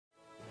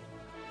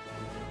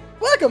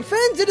Welcome,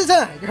 friends. It is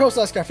I, your host,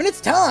 Oscar, and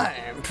it's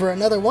time for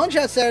another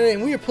One-Shot Saturday,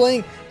 and we are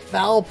playing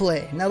Foul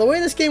Play. Now, the way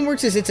this game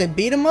works is it's a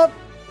beat-em-up,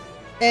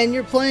 and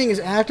you're playing as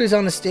actors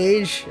on the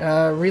stage,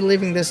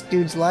 reliving this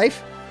dude's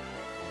life,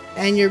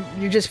 and you're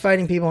just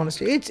fighting people on the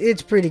stage.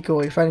 It's pretty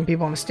cool. You're fighting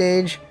people on the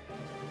stage,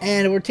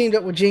 and we're teamed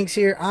up with Jinx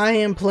here. I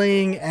am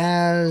playing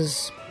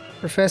as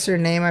Professor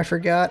name I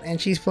forgot, and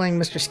she's playing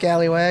Mr.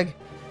 Scallywag.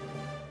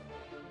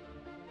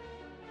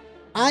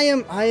 I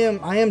am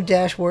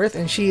Dashworth,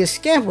 and she is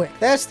Scampwick.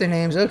 That's their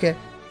names. Okay.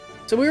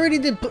 So we already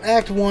did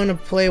Act 1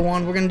 of Play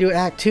 1. We're going to do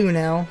Act 2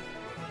 now.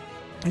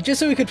 And just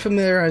so we could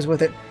familiarize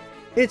with it.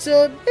 It's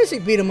a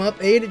basic beat 'em up.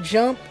 A to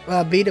jump,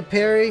 B to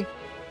parry,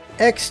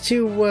 X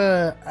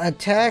to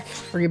attack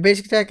for your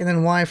basic attack, and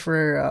then Y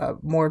for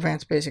more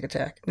advanced basic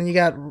attack. Then you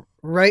got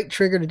right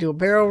trigger to do a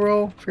barrel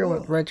roll. I forget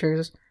what right trigger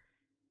is.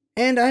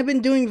 And I've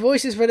been doing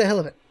voices for the hell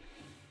of it.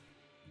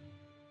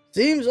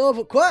 Seems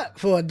awful quiet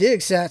for a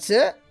dig sat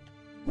set.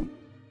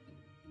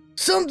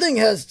 Something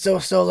has so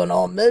stolen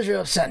all measure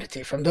of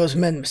sanity from those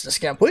men, Mr.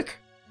 Scampwick.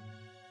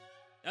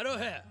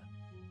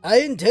 I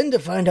intend to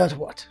find out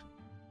what.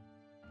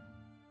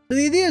 So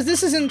the idea is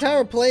this is an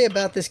entire play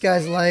about this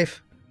guy's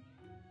life.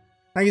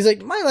 Like he's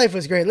like, my life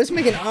was great. Let's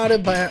make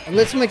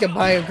a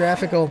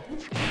biographical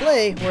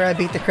play where I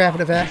beat the crap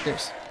out of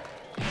actors.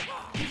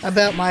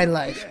 About my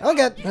life. Oh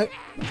god.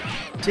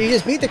 So you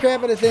just beat the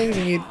crap out of things,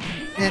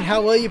 and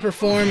how well you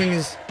perform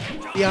is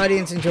the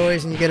audience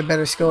enjoys, and you get a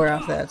better score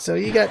off that. So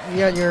you got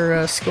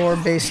your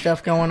score-based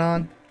stuff going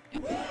on.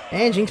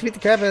 And Jinx beat the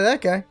crap out of that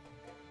guy.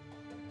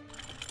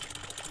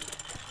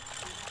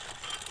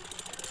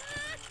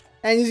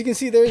 And as you can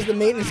see, there's the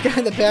maintenance guy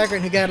in the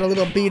background who got a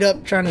little beat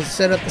up trying to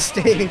set up the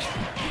stage.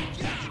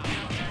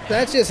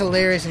 That's just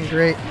hilarious and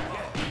great.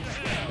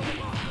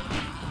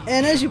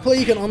 And as you play,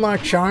 you can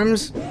unlock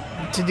charms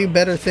to do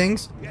better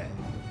things.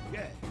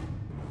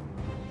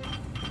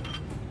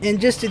 And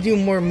just to do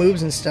more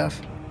moves and stuff.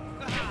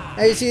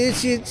 As you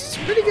see, it's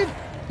pretty good.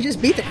 You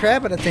just beat the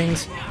crap out of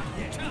things.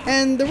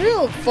 And the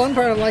real fun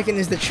part I'm liking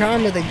is the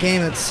charm of the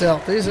game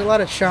itself. There's a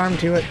lot of charm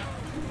to it.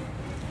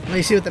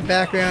 You see with the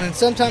background, and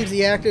sometimes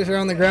the actors are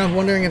on the ground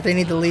wondering if they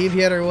need to leave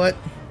yet or what.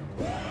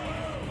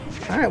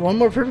 Alright, one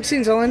more perfect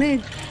scene is all I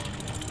need.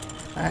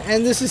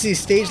 And this is these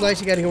stage lights.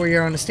 You gotta go where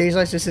you're on the stage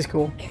lights. This is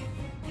cool.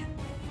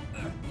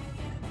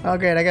 Oh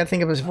great, I gotta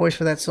think of his voice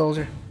for that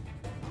soldier.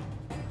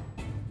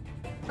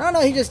 Oh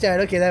no, he just died.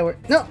 Okay, that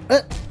worked. No!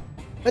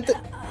 What the?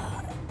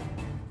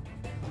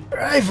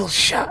 Rifle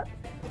shot.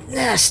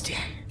 Nasty.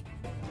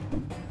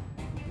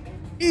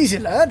 Easy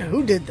lad,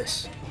 who did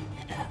this?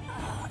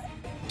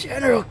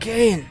 General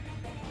Kane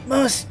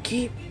must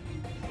keep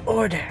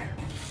order.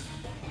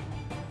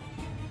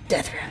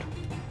 Death rattle.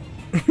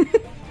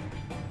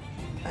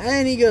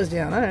 And he goes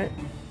down. Alright.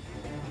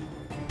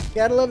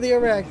 Gotta love the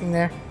overacting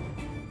there.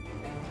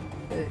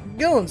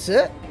 Go on,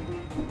 set.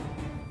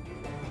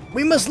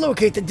 We must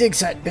locate the dig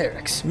site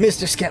barracks,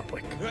 Mr.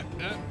 Scampwick.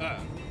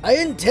 I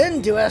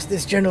intend to ask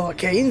this General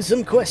Kane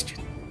some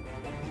questions.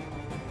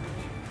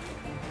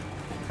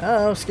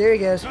 Uh-oh, scary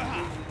guys.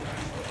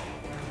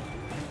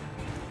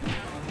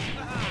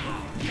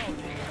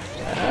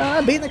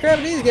 I'm beating the crap out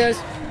of these guys.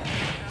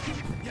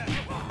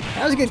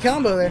 That was a good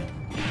combo there.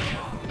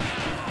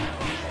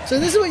 So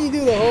this is what you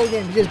do the whole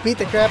game. You just beat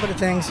the crap out of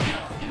things.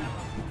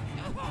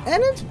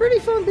 And it's pretty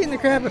fun beating the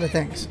crap out of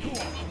things.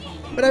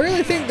 But I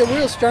really think the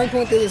real strong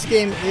point to this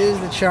game is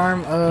the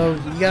charm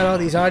of you got all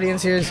these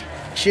audience here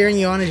cheering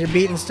you on as you're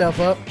beating stuff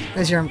up,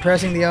 as you're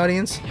impressing the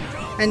audience.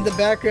 And the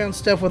background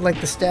stuff with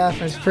like the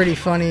staff is pretty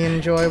funny and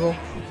enjoyable.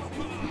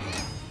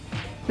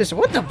 Just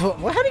what the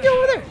how'd he go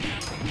over there?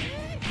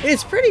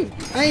 It's pretty,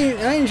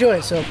 I enjoy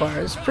it so far.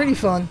 It's pretty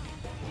fun.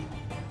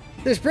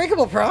 There's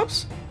breakable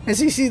props.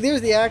 As you see,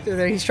 there's the actor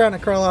there. He's trying to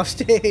crawl off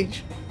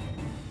stage.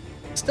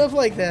 Stuff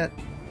like that.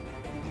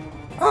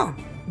 Oh,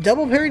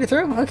 double parry to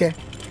throw? Okay.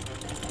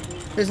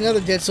 There's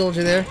another dead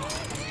soldier there.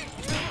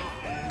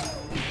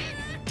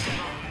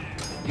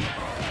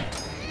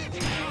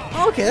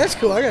 Okay, that's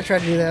cool. I gotta try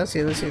to do that. Let's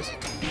see. Let's see.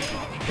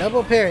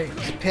 Double parry.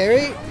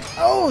 Parry.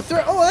 Oh,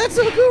 throw. Oh, that's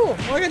so cool.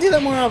 Oh, I gotta do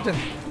that more often.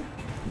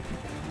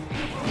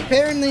 You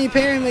parry him, then you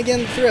parry him again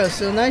to throw.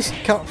 So nice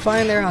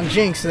find there on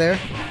Jinx there.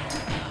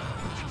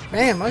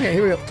 Bam. Okay,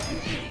 here we go.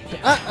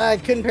 I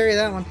couldn't parry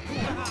that one.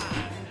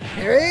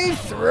 Parry,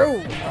 throw.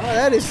 Oh,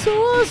 that is so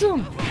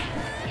awesome.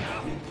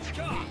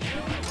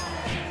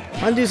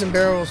 I'm gonna do some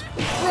barrels.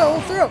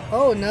 Throw.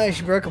 Oh, nice.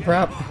 You broke a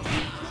prop.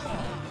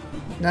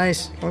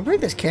 Nice. Can we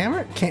break this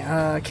camera?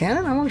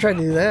 Cannon? I want to try to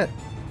do that.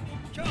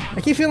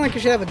 I keep feeling like I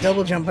should have a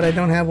double jump, but I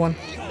don't have one.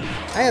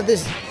 I have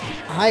this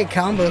high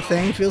combo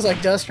thing. Feels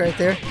like dust right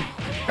there.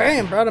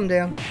 Bam! Brought him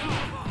down.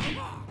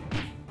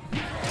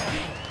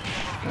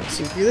 Let's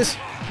see. Do this.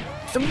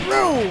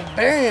 Throw!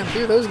 Bam!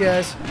 Through those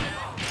guys.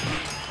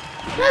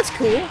 That's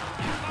cool.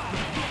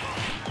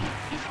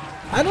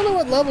 I don't know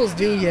what levels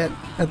do yet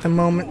at the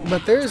moment,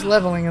 but there is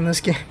leveling in this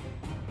game.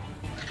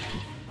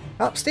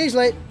 Oh, stage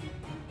light.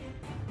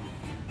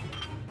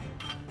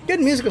 Good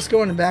musical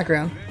score in the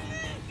background.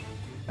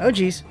 Oh,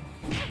 jeez.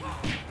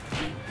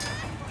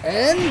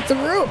 And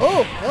through.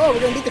 Oh, we're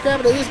gonna beat the crap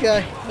out of this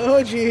guy.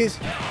 Oh, jeez.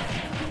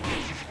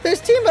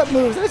 There's team up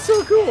moves. That's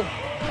so cool.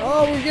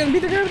 Oh, we're gonna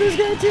beat the crap out of this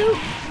guy too.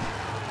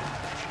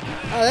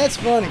 Oh, that's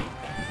funny.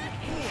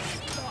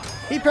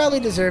 He probably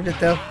deserved it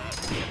though.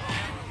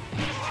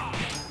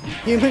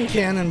 Human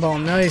cannonball,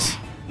 nice.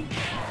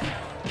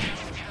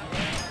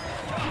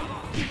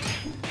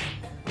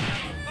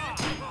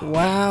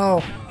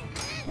 Wow.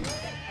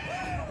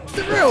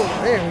 Through.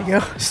 There we go.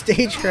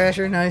 Stage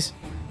crasher, nice.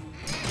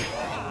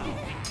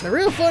 The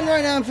real fun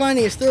right now I'm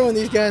finding is throwing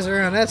these guys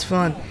around. That's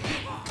fun.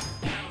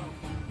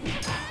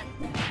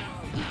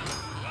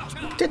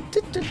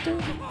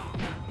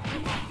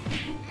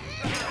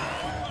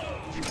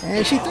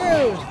 And she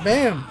throws.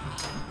 Bam.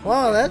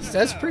 Wow,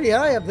 that's pretty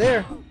high up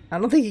there. I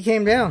don't think he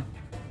came down.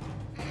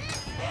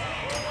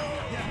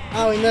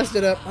 Oh, he messed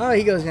it up. Oh,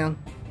 he goes down.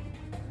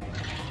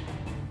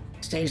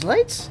 Stage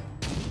lights.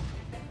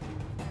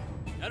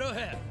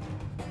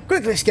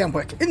 Quickly,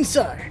 Scamwick,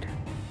 inside.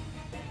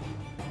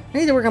 I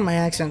need to work on my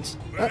accents.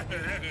 Let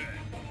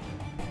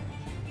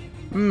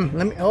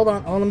me hold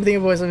on. Let me think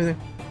of a voice. Let me think.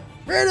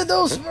 Rid of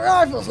those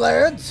rifles,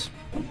 lads.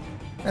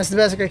 That's the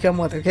best I could come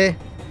with. Okay.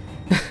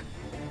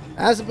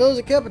 I suppose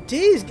a cup of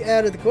tea's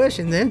out of the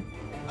question then.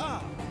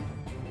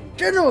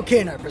 General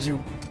Kane, I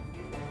presume.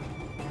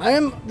 I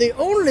am the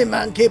only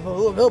man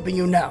capable of helping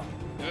you now.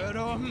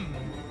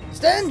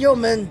 Stand your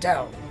men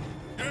down.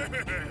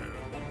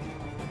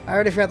 I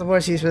already forgot the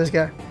voice he used for this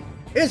guy.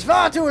 It's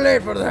far too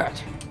late for that.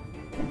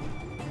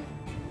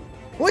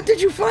 What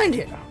did you find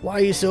here? Why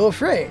are you so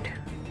afraid?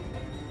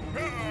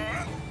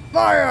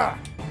 Fire!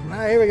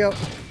 Alright, here we go.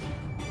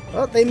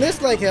 Well, they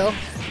missed like hell.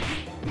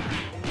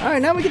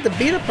 Alright, now we get to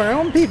beat up our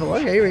own people.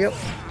 Okay, here we go.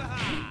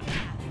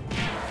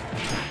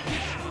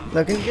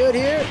 Looking good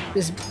here.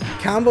 This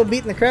combo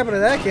beating the crap out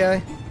of that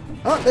guy.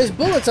 Oh, there's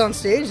bullets on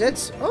stage.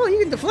 That's... Oh, you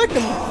can deflect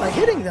them by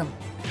hitting them.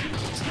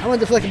 I want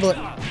to deflect a bullet.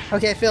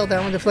 Okay, I failed that.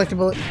 I want to deflect a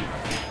bullet.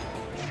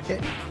 Okay.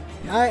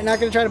 Alright, not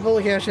going to try to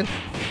bullet cash in.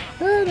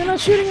 They're not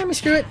shooting at me.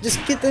 Screw it.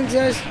 Just get those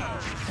guys.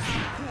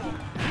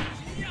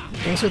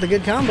 Thanks with a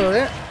good combo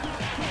there.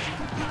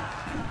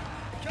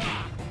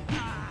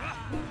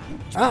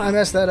 Oh, I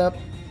messed that up.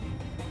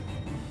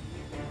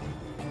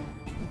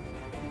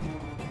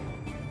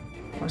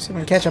 Let's see if I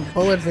can catch a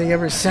bullet if they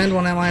ever send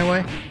one my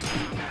way.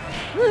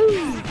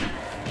 Woo!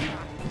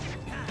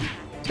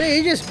 So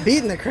you're just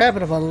beating the crap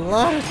out of a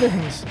lot of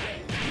things.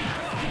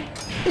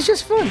 It's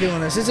just fun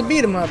doing this. It's a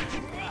beat 'em up.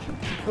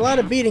 A lot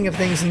of beating of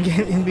things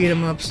in beat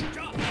 'em ups.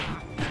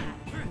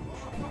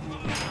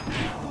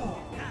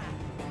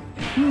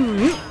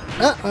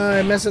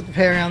 I messed up the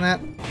parry on that.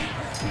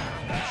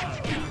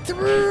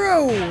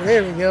 Throw!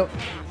 There we go.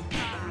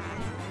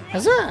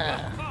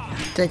 Huzzah!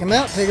 Take him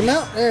out, take him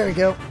out. There we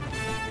go.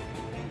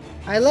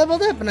 I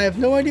leveled up and I have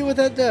no idea what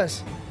that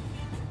does.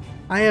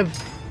 I have...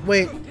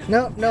 Wait.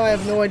 No, I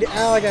have no idea.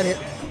 Ow, I got hit.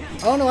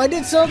 Oh no, I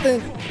did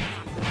something.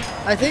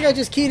 I think I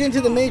just keyed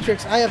into the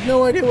Matrix. I have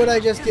no idea what I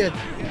just did.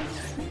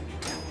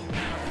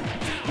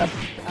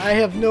 I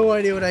have no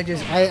idea what I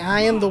just...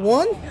 I am the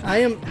one?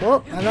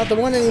 Well, I'm not the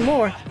one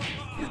anymore.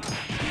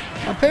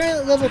 Apparently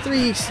at level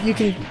 3 you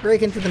can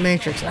break into the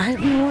Matrix. I have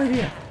no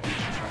idea.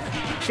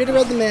 Should have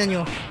read the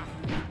manual.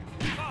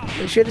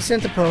 They should have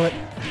sent a poet.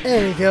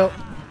 There we go.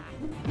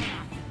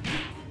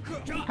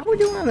 How are we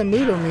doing on the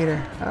Mudo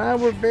meter?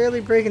 We're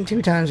barely breaking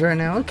 2 times right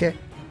now. Okay.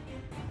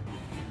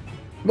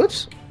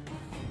 Whoops.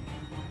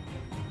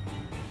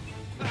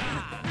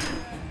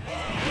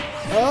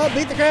 Oh,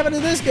 beat the crap out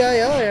of this guy.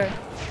 Oh, yeah.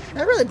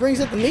 That really brings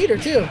up the meter,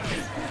 too.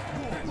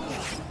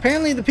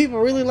 Apparently the people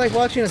really like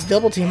watching us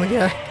double team a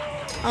guy.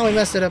 Oh, we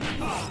messed it up.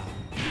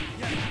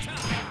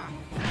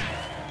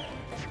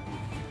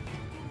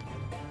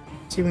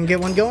 See if we can get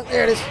one going.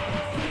 There it is.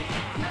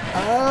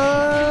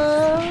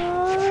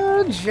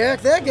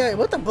 Jack that guy.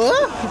 What the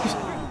fuck?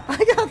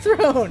 I got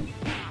thrown.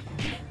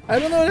 I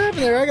don't know what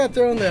happened there. I got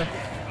thrown there.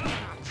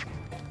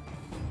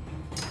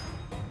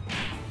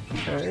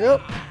 There we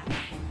go.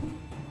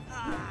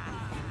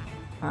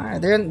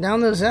 Alright,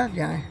 down goes that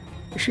guy.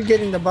 We should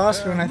get in the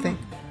boss run, I think.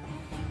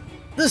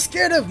 The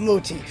scared of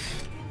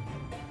motif.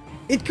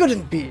 It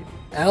couldn't be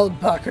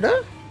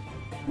Al-Bakra?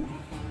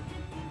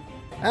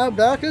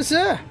 Al-Bakra,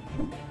 sir?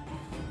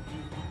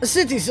 A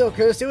city so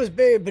cursed it was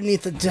buried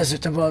beneath the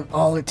desert of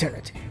all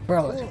eternity. For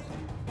all eternity.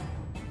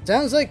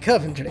 Sounds like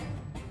Coventry.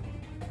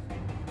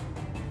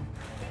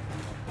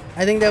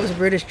 I think that was a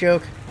British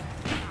joke.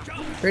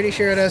 Pretty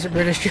sure it was a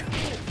British joke.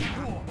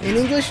 An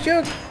English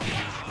joke?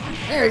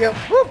 There we go.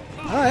 Whoop.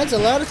 Oh, that's a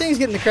lot of things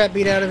getting the crap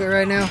beat out of it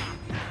right now.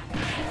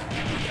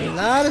 A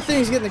lot of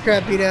things getting the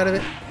crap beat out of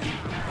it.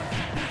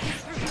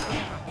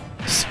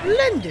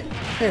 Splendid!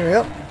 There we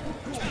go.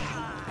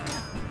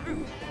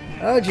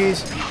 Oh,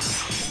 jeez.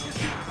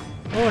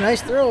 Oh,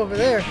 nice throw over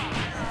there.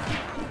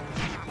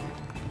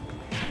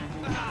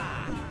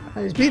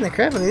 I was beating the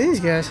crap out of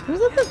these guys.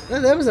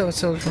 That was that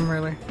soldier from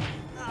earlier.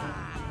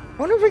 I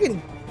wonder if we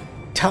can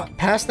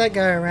pass that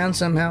guy around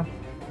somehow.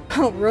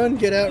 Oh, run,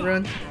 get out,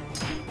 run.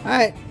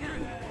 Alright.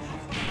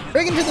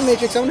 Break into the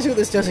Matrix. I want to see what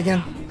this does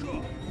again.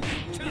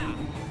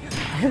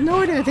 have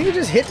no idea. I think I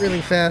just hit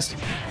really fast.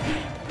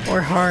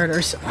 Or hard. Or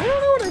I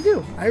don't know what I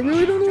do. I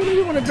really don't know what I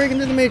do when I break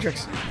into the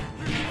Matrix.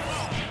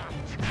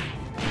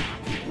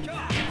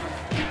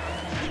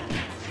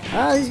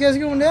 Ah, these guys are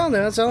going down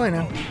though. That's all I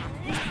know.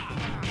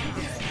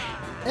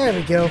 There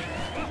we go.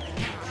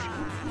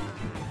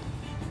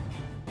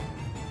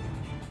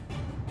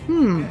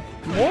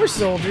 More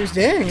soldiers.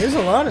 Dang, there's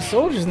a lot of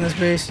soldiers in this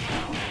base.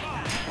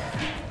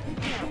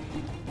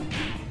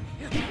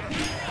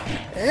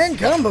 And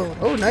combo.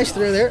 Oh, nice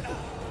throw there.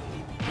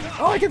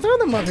 Oh, I can throw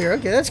them up here.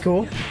 Okay, that's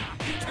cool.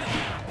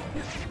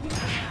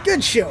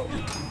 Good show.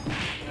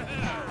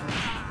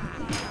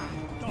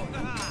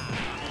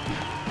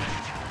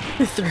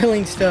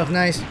 Thrilling stuff.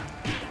 Nice.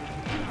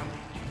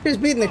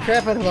 Just beating the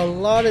crap out of a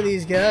lot of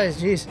these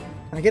guys. Jeez.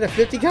 Can I get a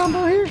 50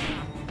 combo here?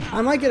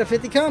 I might get a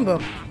 50 combo.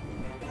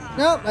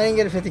 Nope, I didn't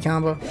get a 50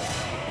 combo.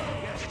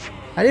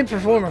 I did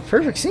perform a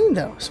perfect scene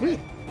though. Sweet.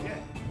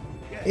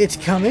 It's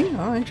coming.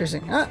 Oh,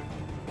 interesting. Ah.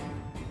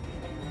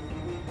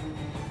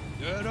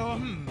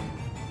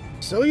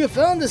 So you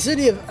found the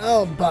city of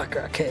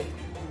Albuquerque.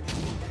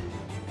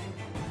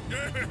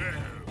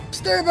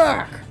 Stay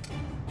back.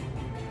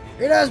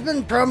 It has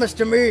been promised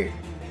to me.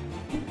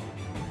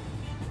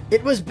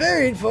 It was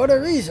buried for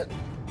a reason.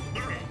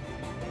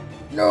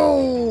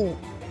 No.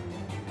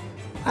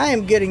 I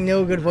am getting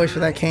no good voice for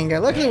that Kane guy.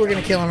 Luckily, we're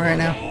gonna kill him right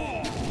now.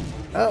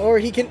 Or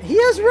he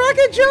has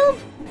rocket jump.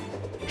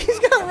 He's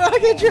got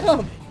rocket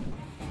jump.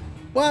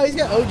 Wow, he's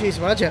got OGs.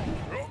 Watch out.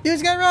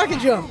 Dude's got rocket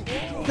jump.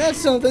 That's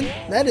something.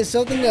 That is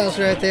something else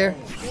right there.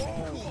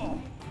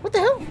 What the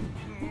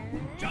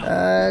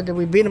hell? Did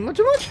we beat him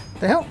too much?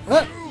 The hell?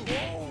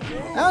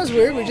 That was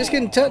weird. We just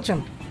couldn't touch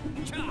him.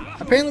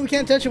 Apparently, we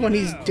can't touch him when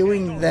he's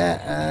doing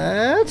that.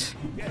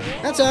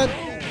 That's odd.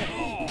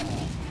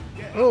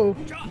 Oh.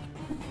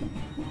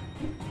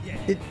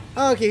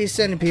 Okay, he's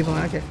sending people.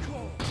 Okay.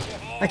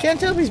 I can't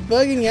tell if he's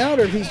bugging out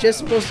or if he's just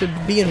supposed to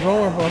be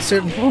invulnerable at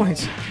certain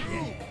points.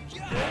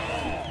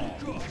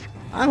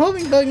 I'm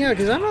hoping bugging out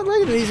because I'm not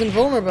liking that he's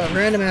invulnerable at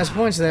random ass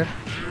points there.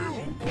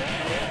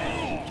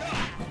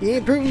 He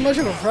ain't proving much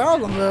of a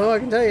problem though, I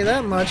can tell you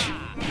that much.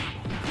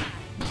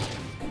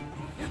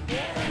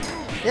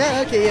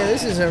 Yeah, okay, yeah,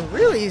 this is a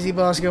really easy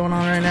boss going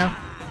on right now.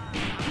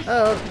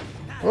 Uh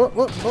oh.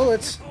 Whoa,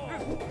 bullets.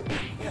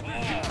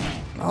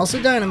 Also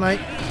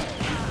dynamite.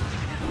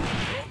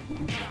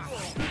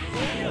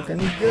 Looking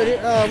good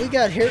here. Oh, we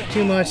got hit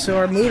too much, so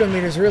our mood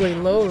meter's really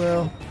low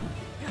though.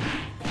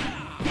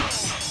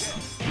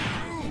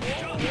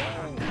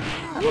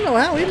 I don't know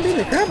how, we've been beating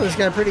the crap out of this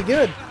guy pretty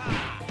good.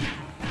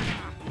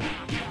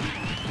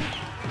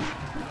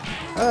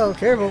 Oh,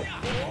 careful.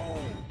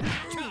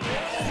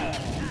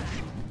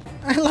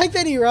 I like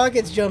that he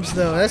rockets jumps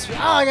though. That's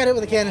I got hit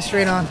with a cannon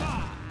straight on.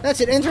 That's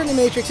it, entering the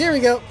Matrix. Here we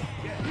go.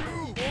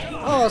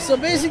 Oh, so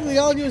basically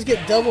all I do is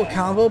get double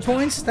combo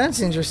points. That's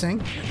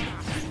interesting.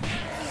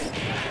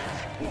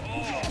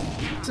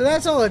 So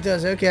that's all it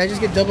does. Okay, I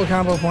just get double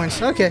combo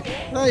points. Okay,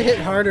 well, I hit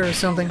harder or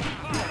something.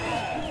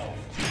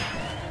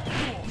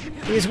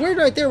 He's weird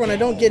right there when I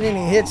don't get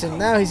any hits, and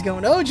now he's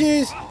going, oh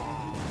jeez!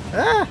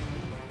 Ah!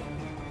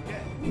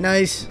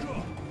 Nice.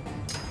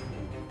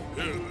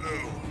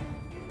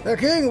 The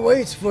king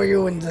waits for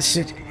you in the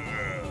city.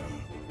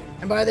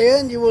 And by the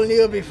end you will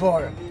kneel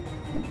before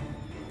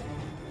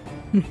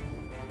him.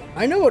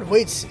 I know what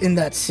waits in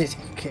that city,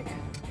 king.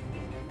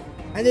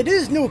 And it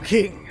is no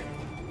king.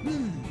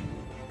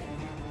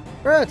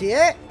 Bertie,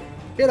 eh?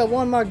 Should have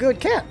won my good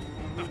cat.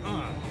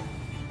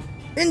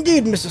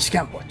 Indeed, Mr.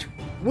 Scampwood.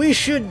 We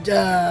should,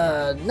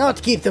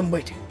 not keep them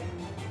waiting.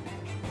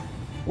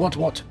 What?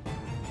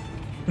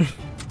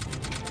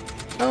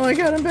 Oh my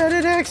god, I'm bad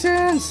at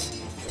accents!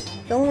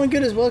 The only one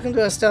good is Welcome to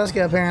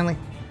Astaska, apparently.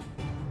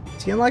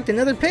 So you unlocked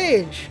another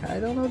page. I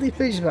don't know what these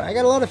pages about. I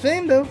got a lot of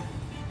fame, though.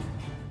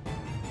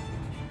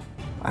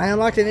 I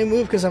unlocked a new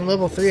move because I'm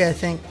level 3, I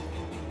think.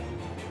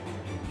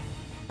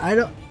 I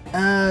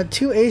don't...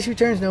 2 ace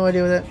returns, no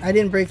idea with it. I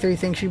didn't break 3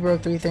 things, she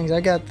broke 3 things.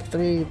 I got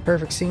 3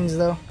 perfect scenes,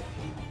 though.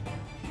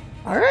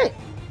 Alright.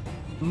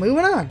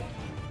 Moving on.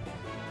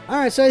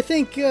 Alright, so I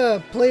think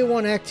Play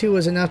 1 Act 2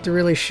 was enough to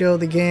really show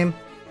the game.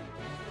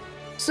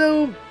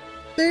 So,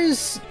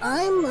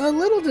 I'm a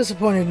little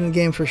disappointed in the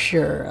game for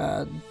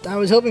sure. I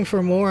was hoping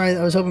for more.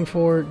 I was hoping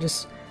for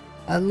just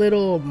a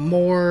little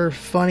more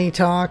funny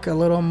talk, a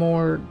little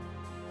more...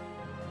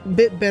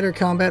 bit better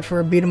combat for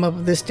a beat 'em up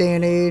of this day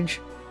and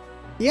age.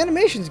 The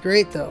animation's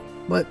great though,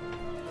 but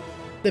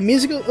the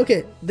musical...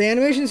 okay, the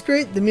animation's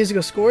great, the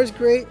musical score is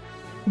great,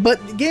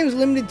 but the game's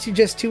limited to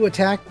just 2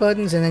 attack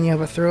buttons, and then you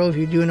have a throw if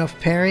you do enough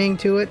parrying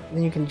to it,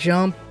 then you can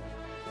jump,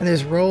 and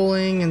there's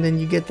rolling, and then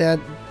you get that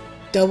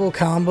double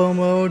combo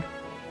mode.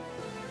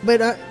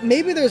 But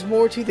maybe there's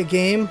more to the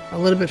game a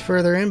little bit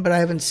further in, but I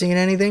haven't seen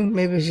anything.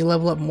 Maybe as you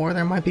level up more,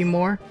 there might be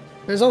more.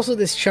 There's also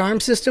this charm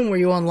system where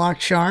you unlock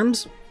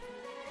charms,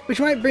 which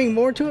might bring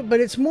more to it,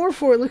 but it's more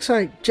for, it looks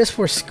like, just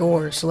for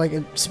scores. So like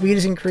speed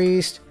is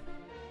increased,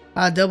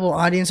 double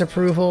audience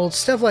approval,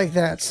 stuff like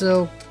that.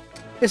 So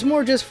it's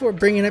more just for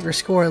bringing up your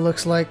score, it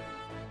looks like.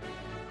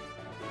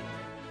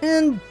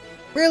 And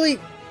really,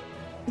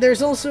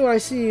 there's also, I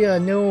see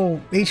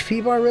no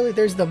HP bar really.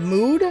 There's the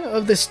mood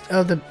of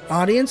the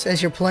audience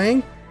as you're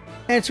playing,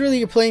 and it's really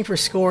you're playing for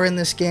score in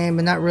this game,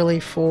 and not really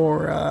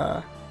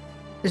for.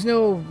 There's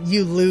no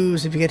you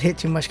lose if you get hit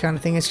too much kind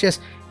of thing. It's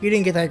just you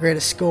didn't get that great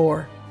a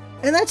score,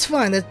 and that's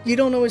fine. That you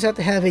don't always have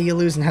to have a you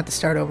lose and have to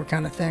start over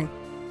kind of thing.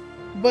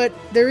 But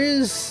there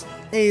is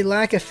a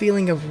lack of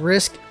feeling of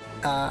risk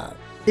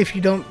if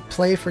you don't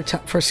play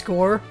for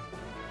score,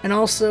 and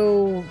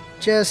also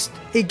just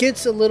it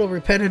gets a little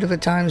repetitive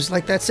at times.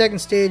 Like that second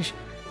stage,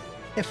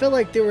 it felt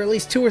like there were at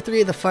least 2 or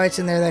 3 of the fights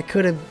in there that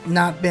could have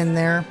not been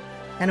there,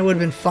 and it would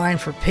have been fine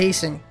for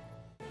pacing.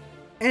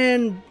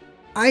 And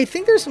I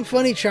think there's some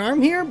funny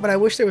charm here, but I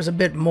wish there was a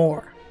bit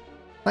more.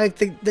 Like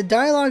the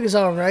dialogue is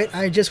all right.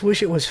 I just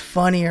wish it was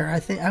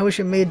funnier. I wish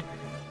it made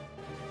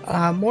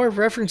more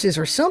references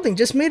or something.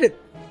 Just made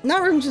it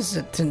not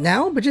references to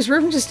now, but just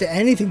references to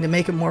anything to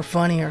make it more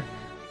funnier.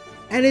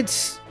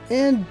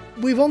 And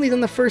we've only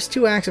done the first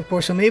 2 acts, of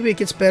course, so maybe it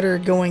gets better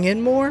going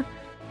in more.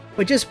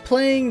 But just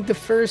playing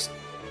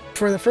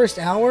for the first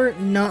hour,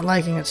 not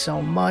liking it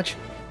so much.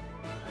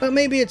 But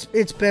maybe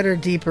it's better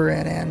deeper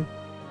in, and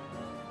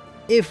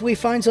if we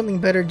find something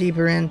better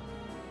deeper in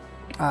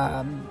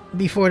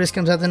before this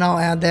comes out, then I'll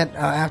add that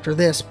after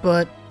this.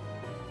 But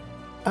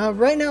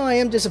right now I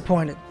am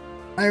disappointed.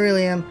 I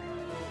really am.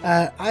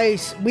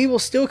 We will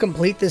still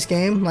complete this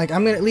game. Like,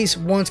 I'm at least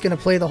once gonna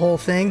play the whole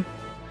thing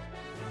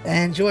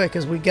and enjoy it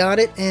because we got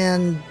it,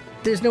 and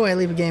there's no way I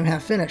leave a game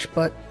half finished.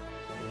 But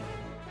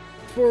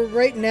for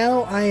right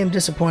now, I am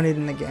disappointed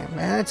in the game.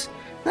 And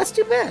that's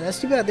too bad. That's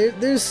too bad.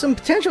 There's some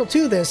potential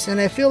to this, and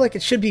I feel like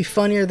it should be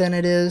funnier than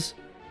it is.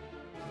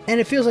 And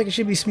it feels like it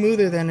should be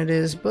smoother than it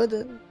is, but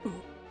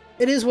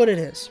it is what it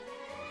is.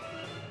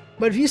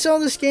 But if you saw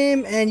this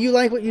game and you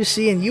like what you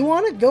see and you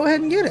want it, go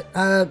ahead and get it.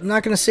 I'm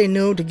not going to say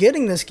no to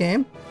getting this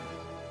game,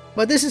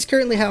 but this is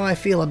currently how I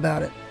feel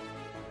about it.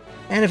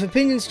 And if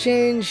opinions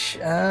change,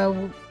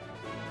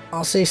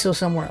 I'll say so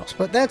somewhere else.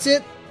 But that's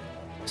it.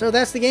 So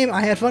that's the game.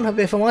 I had fun. Hope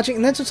you had fun watching.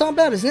 And that's what it's all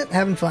about, isn't it?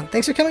 Having fun.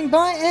 Thanks for coming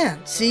by,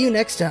 and see you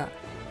next time.